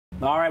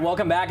All right,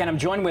 welcome back, and I'm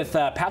joined with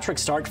Patrick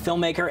Stark,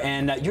 filmmaker,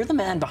 and you're the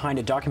man behind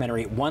a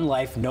documentary, One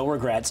Life, No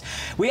Regrets.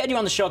 We had you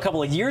on the show a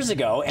couple of years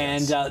ago,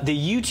 and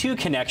the U2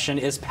 connection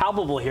is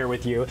palpable here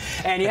with you.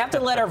 And you have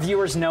to let our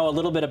viewers know a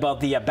little bit about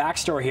the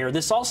backstory here.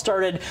 This all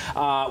started,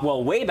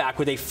 well, way back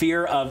with a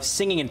fear of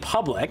singing in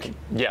public.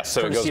 Yes,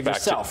 so it goes back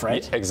yourself, to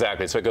right?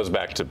 Exactly. So it goes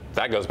back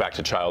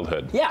to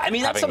childhood. Yeah, I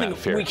mean that's something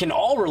that we can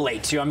all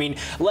relate to. I mean,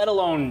 let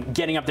alone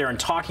getting up there and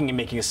talking and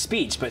making a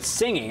speech, but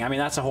singing. I mean,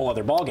 that's a whole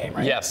other ballgame,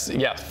 right? Yes,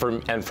 yeah.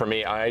 For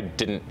me, I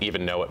didn't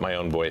even know what my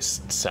own voice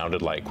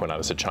sounded like when I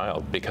was a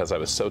child because I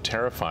was so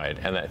terrified,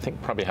 and I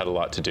think probably had a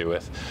lot to do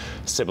with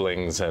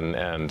siblings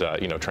and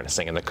you know, trying to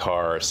sing in the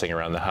car, or sing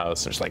around the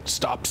house, and just like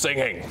stop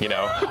singing, you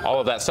know,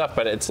 all of that stuff.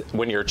 But it's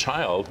when you're a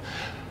child,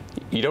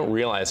 you don't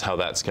realize how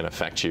that's going to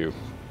affect you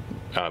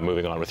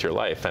moving on with your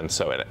life, and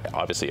so it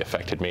obviously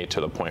affected me to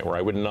the point where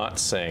I would not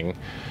sing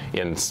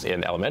in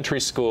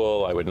elementary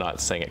school. I would not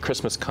sing at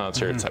Christmas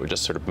concerts. I would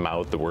just sort of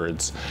mouth the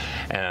words,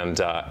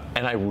 and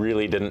I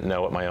really didn't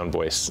know what my own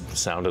voice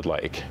sounded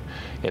like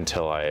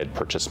until I had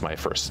purchased my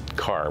first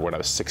car when I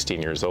was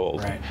 16 years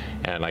old,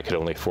 and I could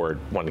only afford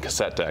one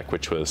cassette deck,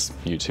 which was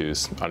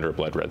U2's Under a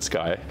Blood Red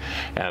Sky,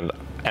 and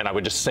I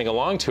would just sing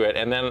along to it,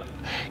 and then,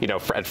 you know,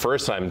 at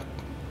first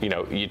you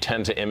know, you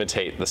tend to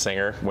imitate the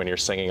singer when you're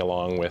singing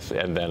along with,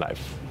 and then I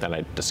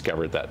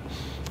discovered that,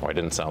 oh, I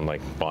didn't sound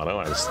like Bono.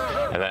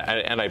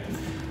 I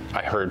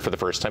heard for the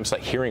first time. It's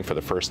like hearing for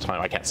the first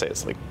time. I can't say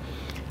it's like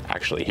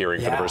actually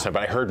hearing for the first time,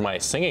 but I heard my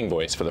singing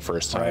voice for the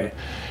first time,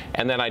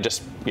 and then I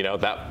just, you know,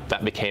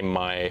 that became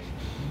my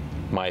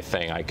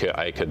thing.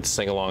 I could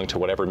sing along to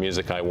whatever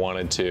music I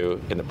wanted to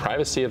in the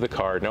privacy of the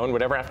car. No one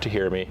would ever have to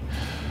hear me.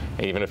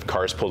 Even if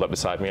cars pulled up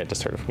beside me, I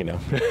just sort of, you know,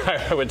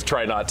 I would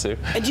try not to.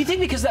 And do you think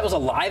because that was a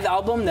live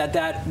album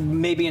that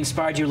maybe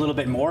inspired you a little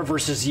bit more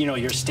versus, you know,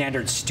 your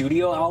standard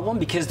studio album?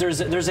 Because there's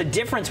a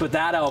difference with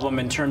that album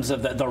in terms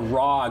of the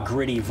raw,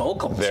 gritty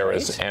vocals. There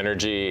was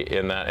energy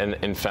in that, and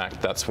in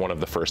fact, that's one of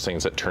the first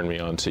things that turned me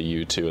on to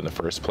U2 in the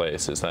first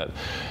place, is that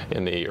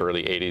in the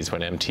early 80s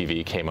when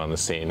MTV came on the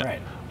scene,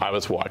 I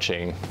was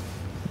watching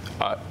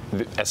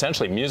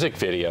essentially music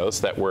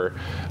videos that were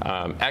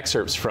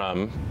excerpts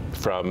from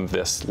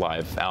this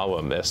live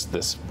album.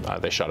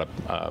 They shot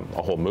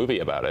a whole movie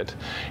about it,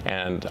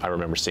 and I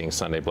remember seeing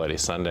Sunday Bloody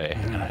Sunday,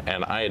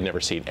 and I had never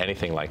seen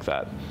anything like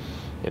that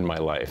in my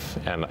life,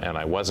 and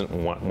I wasn't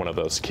one of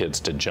those kids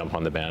to jump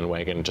on the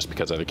bandwagon just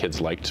because other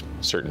kids liked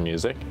certain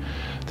music.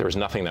 There was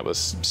nothing that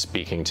was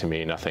speaking to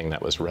me, nothing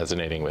that was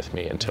resonating with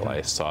me until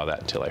I saw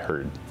that, until I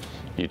heard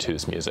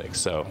U2's music.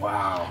 So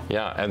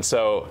yeah, and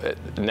so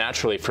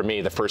naturally for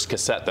me, the first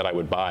cassette that I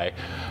would buy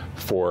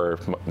for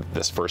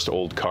this first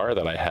old car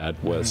that I had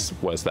was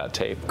that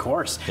tape. Of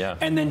course. Yeah.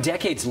 And then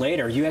decades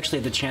later, you actually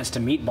had the chance to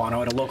meet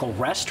Bono at a local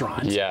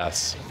restaurant.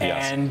 Yes.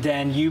 And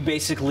then you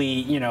basically,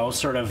 you know,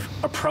 sort of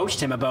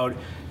approached him about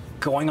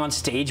going on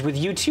stage with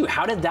U2.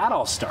 How did that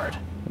all start?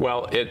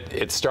 Well,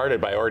 it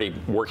started by already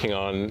working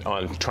on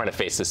trying to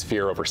face this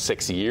fear over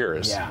 6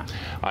 years. Yeah.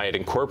 I had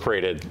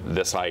incorporated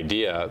this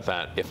idea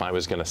that if I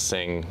was going to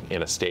sing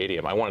in a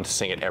stadium, I wanted to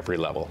sing at every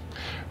level,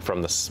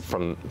 from the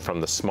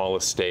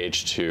smallest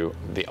stage to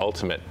the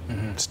ultimate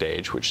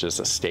stage, which is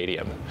a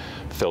stadium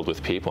filled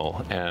with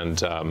people.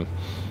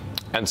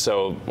 And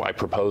so I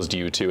proposed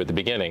U2 at the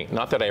beginning.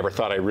 Not that I ever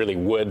thought I really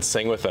would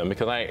sing with them,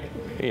 because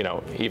you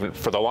know, even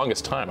for the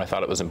longest time, I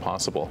thought it was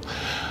impossible.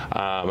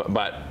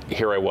 But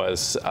here I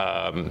was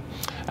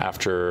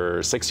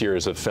after 6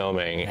 years of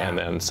filming, and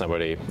then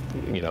somebody,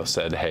 you know,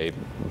 said, "Hey,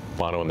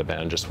 Bono and the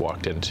band just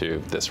walked into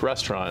this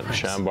restaurant,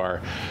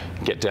 Shambar.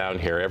 Get down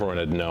here." Everyone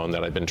had known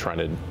that I'd been trying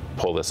to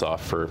pull this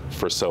off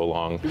for so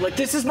long. You're like,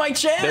 this is my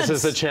chance. This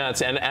is the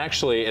chance, and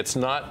actually, it's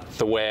not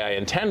the way I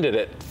intended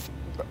it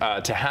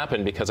to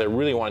happen, because I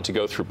really wanted to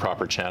go through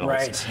proper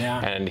channels.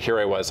 And here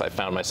I was, I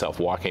found myself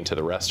walking to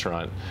the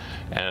restaurant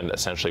and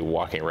essentially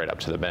walking right up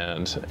to the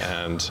band.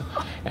 And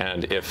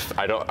if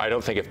I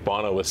don't think if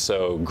Bono was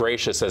so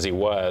gracious as he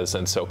was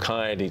and so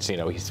kind, he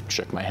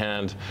shook my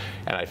hand,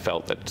 and I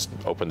felt that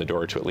opened the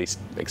door to at least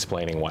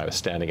explaining why I was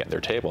standing at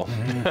their table.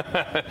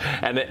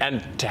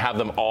 and to have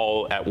them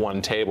all at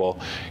one table.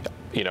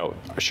 You know,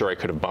 sure, I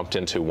could have bumped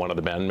into one of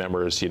the band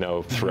members, you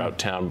know, throughout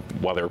town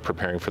while they were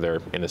preparing for their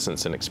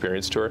Innocence and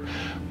Experience tour,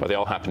 but they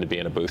all happened to be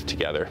in a booth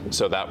together.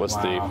 So that was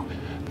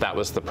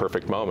the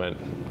perfect moment.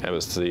 It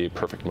was the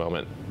perfect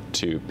moment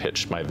to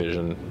pitch my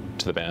vision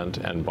to the band,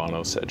 and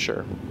Bono said,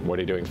 "Sure, what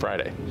are you doing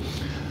Friday?"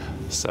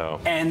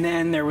 So. And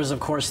then there was, of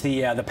course,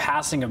 the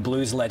passing of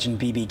blues legend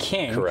B.B.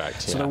 King.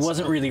 Correct. So there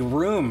wasn't really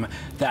room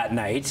that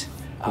night.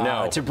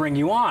 To bring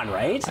you on,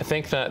 right? I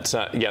think that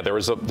yeah, there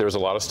was a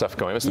lot of stuff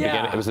going.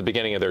 It was the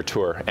beginning of their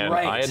tour, and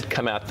I had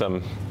come at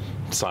them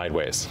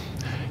sideways.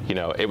 You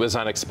know, it was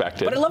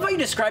unexpected. But I love how you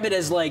describe it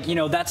as, like, you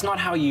know, that's not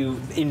how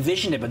you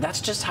envisioned it, but that's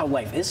just how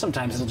life is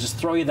sometimes. It'll just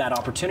throw you that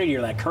opportunity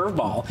or that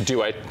curveball.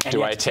 Do I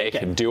take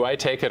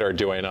it or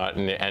do I not?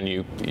 And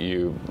you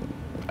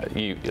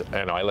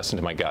I listened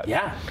to my gut.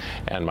 Yeah.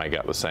 And my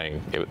gut was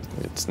saying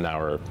it's now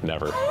or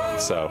never.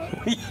 So,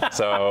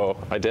 so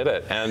I did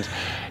it.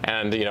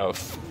 And you know,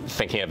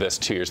 thinking of this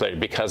 2 years later,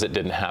 because it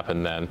didn't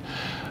happen then,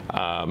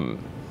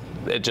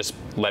 it just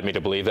led me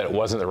to believe that it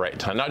wasn't the right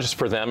time. Not just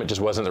for them, it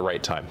just wasn't the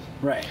right time.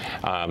 Right.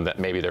 That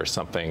maybe there's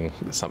something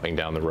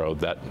down the road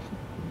that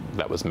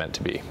was meant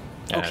to be.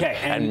 Okay.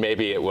 And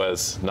maybe it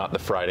was not the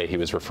Friday he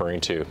was referring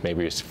to.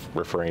 Maybe he's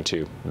referring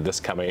to this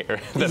coming,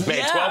 the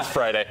May 12th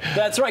Friday.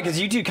 That's right, because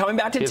you two coming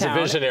back to town. He's a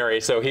visionary,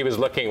 so he was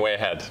looking way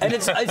ahead. And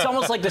it's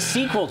almost like the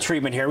sequel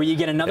treatment here, where you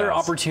get another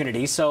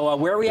opportunity. So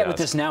where are we at with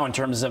this now in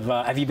terms of,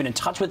 have you been in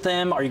touch with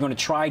them? Are you going to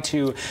try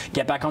to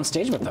get back on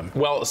stage with them?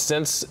 Well,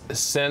 since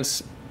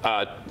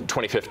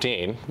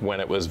 2015, when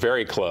it was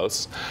very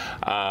close,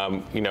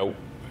 you know,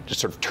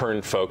 just sort of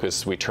turned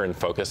focus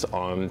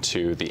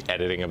onto the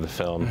editing of the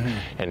film,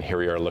 and here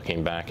we are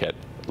looking back at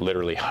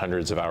literally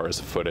hundreds of hours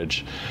of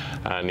footage.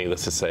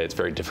 Needless to say, it's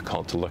very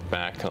difficult to look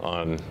back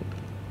on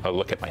a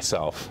look at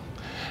myself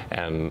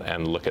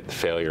and look at the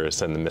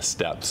failures and the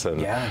missteps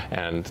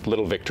and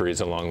little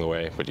victories along the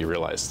way, but you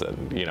realize that,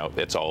 you know,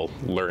 it's all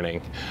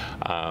learning.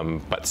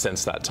 But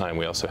since that time,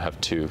 we also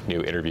have 2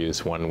 new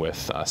interviews, one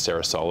with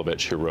Sarah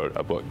Solovich, who wrote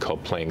a book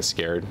called Playing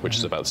Scared, which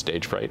is about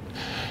stage fright,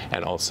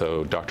 and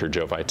also Dr.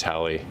 Joe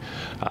Vitale,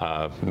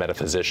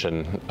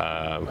 metaphysician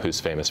who's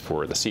famous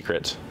for The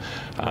Secret.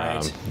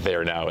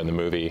 They're now in the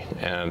movie.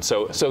 And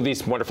so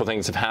these wonderful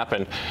things have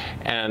happened.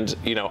 And,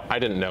 you know, I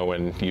didn't know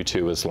when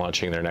U2 was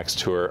launching their next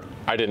tour.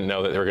 I didn't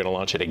know that they were going to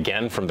launch it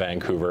again from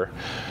Vancouver.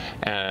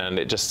 And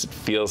it just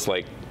feels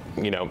like,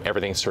 you know,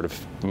 everything's sort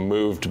of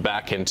moved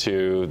back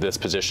into this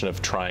position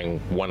of trying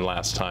one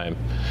last time,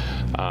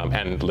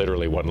 and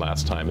literally one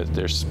last time.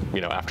 There's,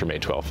 you know, after May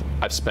 12th,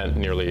 I've spent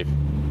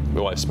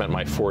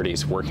my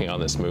 40s working on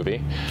this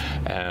movie,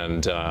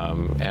 and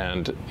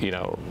you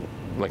know,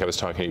 like I was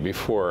talking to you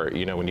before,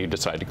 you know, when you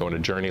decide to go on a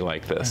journey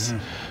like this,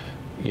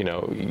 you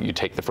know, you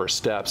take the first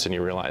steps and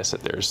you realize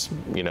that there's,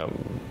 you know,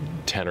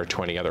 10 or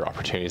 20 other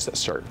opportunities that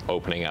start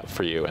opening up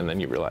for you, and then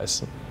you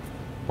realize,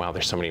 wow,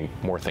 there's so many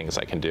more things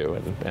I can do,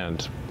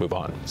 and move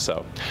on.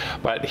 So,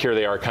 but here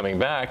they are coming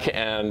back,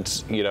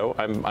 and, you know,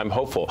 I'm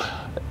hopeful.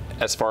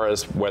 As far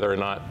as whether or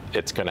not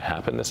it's going to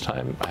happen this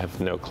time, I have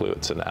no clue.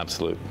 It's an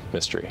absolute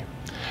mystery.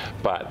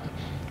 But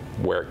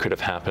where it could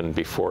have happened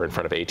before in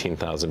front of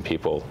 18,000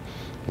 people,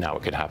 now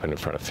it could happen in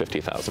front of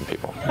 50,000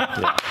 people.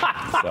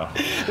 So,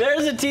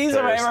 there's a teaser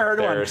if I ever heard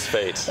one. There's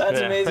fate. That's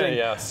amazing.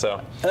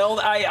 So. Well,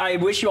 I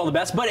wish you all the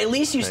best, but at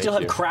least you still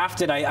have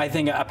crafted, I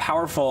think, a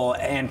powerful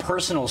and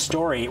personal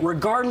story.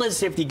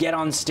 Regardless if you get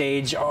on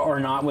stage or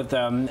not with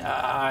them,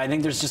 I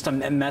think there's just a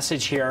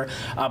message here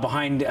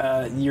behind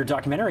your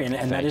documentary,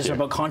 and that is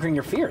about conquering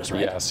your fears,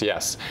 right?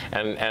 Yes.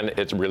 And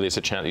it really is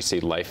a chance. You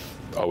see, life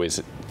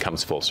always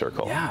comes full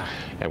circle. Yeah.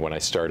 And when I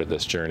started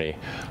this journey,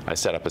 I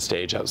set up a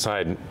stage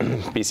outside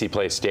BC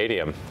Place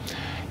Stadium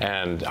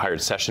and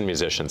hired session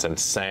musicians and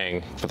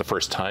sang for the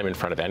first time in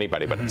front of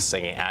anybody, but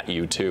singing at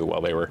U2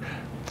 while they were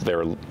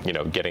you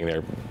know, getting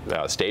their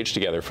stage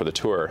together for the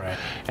tour,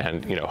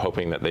 and, you know,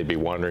 hoping that they'd be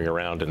wandering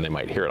around and they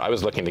might hear it. I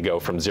was looking to go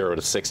from 0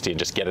 to 60 and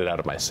just get it out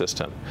of my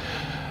system.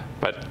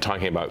 But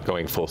talking about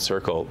going full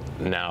circle,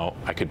 now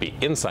I could be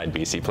inside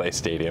BC Place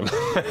Stadium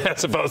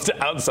as opposed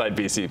to outside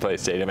BC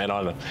Place Stadium and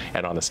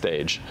on a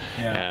stage,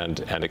 and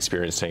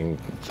experiencing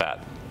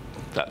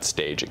that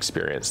stage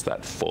experience,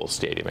 that full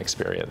stadium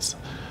experience.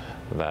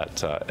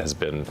 That has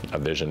been a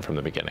vision from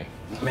the beginning.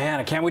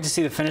 Man, I can't wait to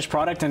see the finished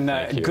product, and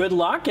good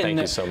luck. And thank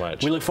you so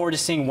much. We look forward to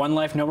seeing One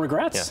Life, No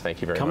Regrets. Yeah,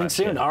 thank you very much. Coming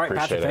soon. All right,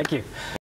 Patrick, thank you.